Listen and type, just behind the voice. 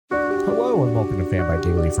Hello and welcome to Fanbyte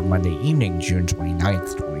Daily for Monday evening, June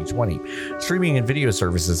 29th, 2020. Streaming and video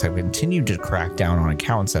services have continued to crack down on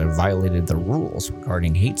accounts that have violated the rules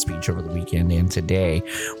regarding hate speech over the weekend and today,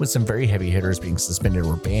 with some very heavy hitters being suspended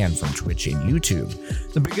or banned from Twitch and YouTube.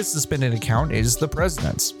 The biggest suspended account is the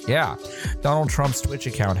president's. Yeah, Donald Trump's Twitch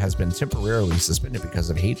account has been temporarily suspended because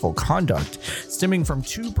of hateful conduct stemming from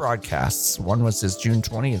two broadcasts. One was his June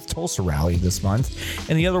 20th Tulsa rally this month,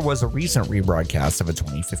 and the other was a recent rebroadcast of a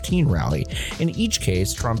 2015 rally. In each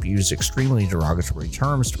case, Trump used extremely derogatory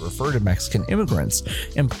terms to refer to Mexican immigrants,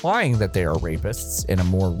 implying that they are rapists in a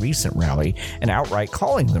more recent rally, and outright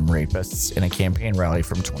calling them rapists in a campaign rally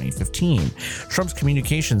from 2015. Trump's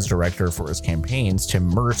communications director for his campaigns,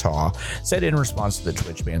 Tim Murtaugh, said in response to the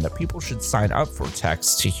Twitch ban that people should sign up for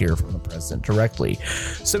text to hear from the president directly.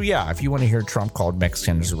 So yeah, if you want to hear Trump called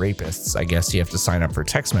Mexicans rapists, I guess you have to sign up for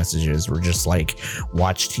text messages or just like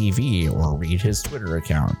watch TV or read his Twitter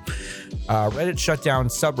account. Reddit shut down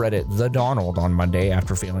subreddit The Donald on Monday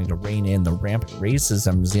after failing to rein in the rampant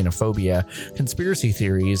racism, xenophobia, conspiracy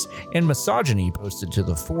theories, and misogyny posted to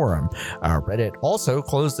the forum. Reddit also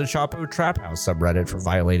closed the Chapo Trap House subreddit for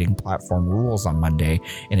violating platform rules on Monday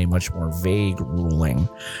in a much more vague ruling.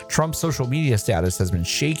 Trump's social media status has been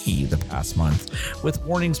shaky the past month, with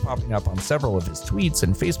warnings popping up on several of his tweets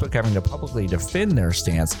and Facebook having to publicly defend their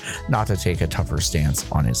stance not to take a tougher stance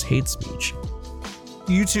on his hate speech.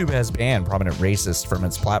 YouTube has banned prominent racists from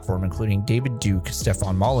its platform, including David Duke,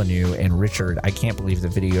 Stefan Molyneux, and Richard "I can't believe the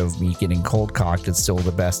video of me getting cold cocked is still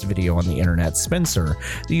the best video on the internet" Spencer.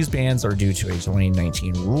 These bans are due to a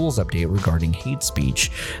 2019 rules update regarding hate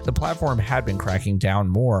speech. The platform had been cracking down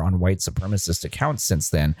more on white supremacist accounts since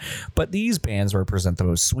then, but these bans represent the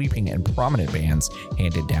most sweeping and prominent bans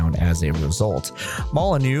handed down as a result.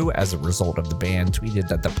 Molyneux, as a result of the ban, tweeted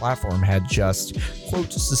that the platform had just,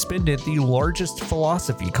 quote, suspended the largest philosophy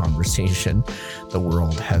conversation the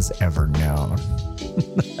world has ever known.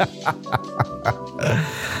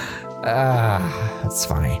 That's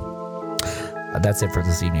funny. That's it for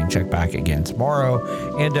this evening. Check back again tomorrow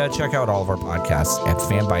and check out all of our podcasts at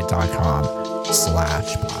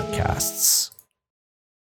fanbyte.com/podcasts.